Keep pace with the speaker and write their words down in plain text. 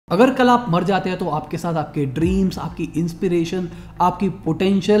अगर कल आप मर जाते हैं तो आपके साथ आपके ड्रीम्स, आपकी इंस्पिरेशन, आपकी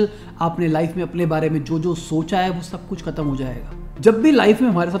पोटेंशियल, आपने लाइफ में अपने बारे में जो जो सोचा है वो सब कुछ खत्म हो जाएगा। जब भी लाइफ में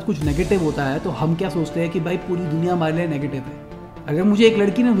हमारे साथ कुछ नेगेटिव होता है तो हम क्या सोचते हैं कि भाई पूरी दुनिया हमारे लिए नेगेटिव है। अगर मुझे एक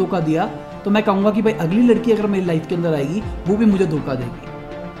लड़की ने धोखा दिया तो मैं कहूँगा कि भाई अगली लड़की अगर मेरी लाइफ के अंदर आएगी वो भी मुझे धोखा देगी,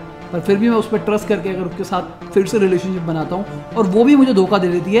 पर फिर भी मैं उस पर ट्रस्ट करके अगर उसके साथ फिर से रिलेशनशिप बनाता हूँ और वो भी मुझे धोखा दे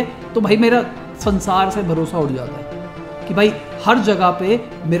देती है तो भाई मेरा संसार से भरोसा उठ जाता है कि भाई हर जगह पे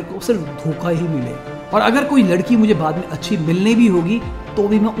मेरे को सिर्फ धोखा ही मिले। और अगर कोई लड़की मुझे बाद में अच्छी मिलने भी होगी तो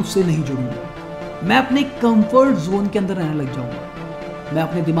भी मैं उससे नहीं जुड़ूंगा। मैं अपने कंफर्ट जोन के अंदर रहने लग जाऊंगा। मैं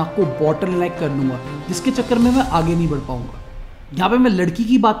अपने दिमाग को बॉटलनेक कर लूंगा जिसके चक्कर में मैं आगे नहीं बढ़ पाऊंगा। यहाँ पे मैं लड़की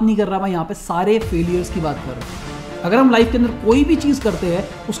की बात नहीं कर रहा, मैं यहाँ पे सारे फेलियर्स की बात कर रहा हूँ। अगर हम लाइफ के अंदर कोई भी चीज़ करते हैं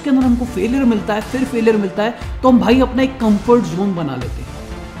उसके अंदर हमको फेलियर मिलता है, फिर फेलियर मिलता है, तो हम भाई अपना एक कंफर्ट जोन बना लेते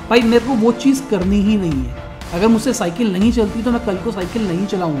हैं। भाई मेरे को वो चीज़ करनी ही नहीं है। अगर मुझसे साइकिल नहीं चलती तो मैं कल को साइकिल नहीं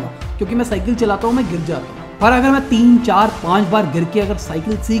चलाऊंगा, क्योंकि मैं साइकिल चलाता हूँ, मैं गिर जाता हूँ। पर अगर मैं 3, 4, 5 बार गिर के अगर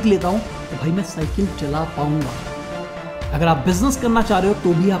साइकिल सीख लेता हूँ तो भाई मैं साइकिल चला पाऊंगा। अगर आप बिजनेस करना चाह रहे हो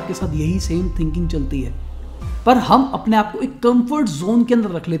तो भी आपके साथ यही सेम थिंकिंग चलती है। पर हम अपने आप को एक कंफर्ट जोन के अंदर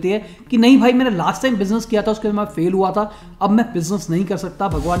रख लेते हैं कि नहीं भाई, मैंने लास्ट टाइम बिजनेस किया था, उसके बाद मैं फेल हुआ था, अब मैं बिजनेस नहीं कर सकता,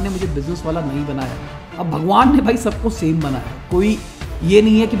 भगवान ने मुझे बिजनेस वाला नहीं बनाया। अब भगवान ने भाई सबको सेम बनाया। कोई ये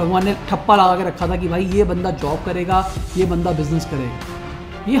नहीं है कि भगवान ने ठप्पा लगा के रखा था कि भाई ये बंदा जॉब करेगा, ये बंदा बिजनेस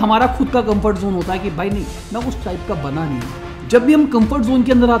करेगा। ये हमारा खुद का कंफर्ट जोन होता है कि भाई नहीं, मैं उस टाइप का बना नहीं। जब भी हम कंफर्ट जोन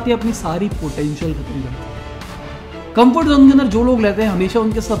के अंदर आते हैं अपनी सारी पोटेंशियल खत्म करते हैं। कंफर्ट जोन के अंदर जो लोग रहते हैं हमेशा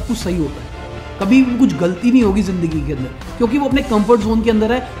उनके सब कुछ सही होता है, कभी भी कुछ गलती नहीं होगी जिंदगी के अंदर, क्योंकि वो अपने कंफर्ट जोन के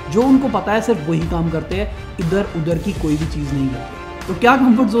अंदर है। जो उनको पता है सिर्फ वही काम करते हैं, इधर उधर की कोई भी चीज़ नहीं करते। तो क्या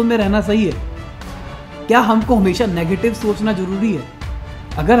कंफर्ट जोन में रहना सही है? क्या हमको हमेशा नेगेटिव सोचना जरूरी है?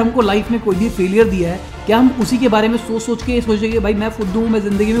 अगर हमको लाइफ में कोई भी फेलियर दिया है, क्या हम उसी के बारे में सोच के सोचेंगे भाई मैं फुद्दू हूँ, मैं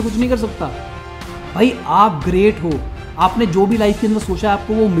जिंदगी में कुछ नहीं कर सकता? भाई आप ग्रेट हो, आपने जो भी लाइफ के अंदर सोचा है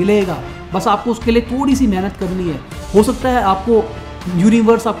आपको वो मिलेगा, बस आपको उसके लिए थोड़ी सी मेहनत करनी है। हो सकता है आपको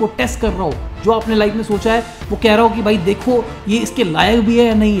यूनिवर्स आपको टेस्ट कर रहा हो, जो आपने लाइफ में सोचा है वो कह रहा हो कि भाई देखो ये इसके लायक भी है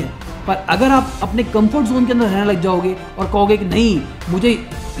या नहीं है। पर अगर आप अपने कंफर्ट जोन के अंदर रहने लग जाओगे और कहोगे कि नहीं मुझे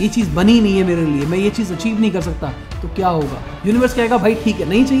ये चीज़ बनी नहीं है मेरे लिए, मैं ये चीज़ अचीव नहीं कर सकता, तो क्या होगा? यूनिवर्स कहेगा भाई ठीक है,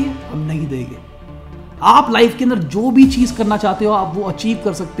 नहीं चाहिए, हम नहीं देंगे। आप लाइफ के अंदर जो भी चीज़ करना चाहते हो आप वो अचीव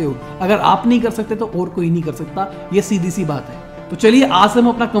कर सकते हो। अगर आप नहीं कर सकते तो और कोई नहीं कर सकता, ये सीधी सी बात है। तो चलिए आज से हम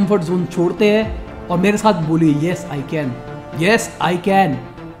अपना कंफर्ट जोन छोड़ते हैं और मेरे साथ बोलिए yes I can, yes I can.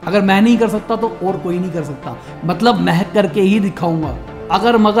 अगर मैं नहीं कर सकता तो और कोई नहीं कर सकता, मतलब मैं करके ही दिखाऊंगा।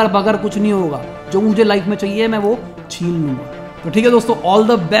 अगर मगर बगर कुछ नहीं होगा, जो मुझे लाइफ में चाहिए मैं वो छीन लूंगा। तो ठीक है दोस्तों, ऑल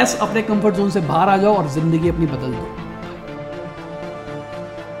द बेस्ट। अपने कंफर्ट जोन से बाहर आ जाओ और जिंदगी अपनी बदल दो।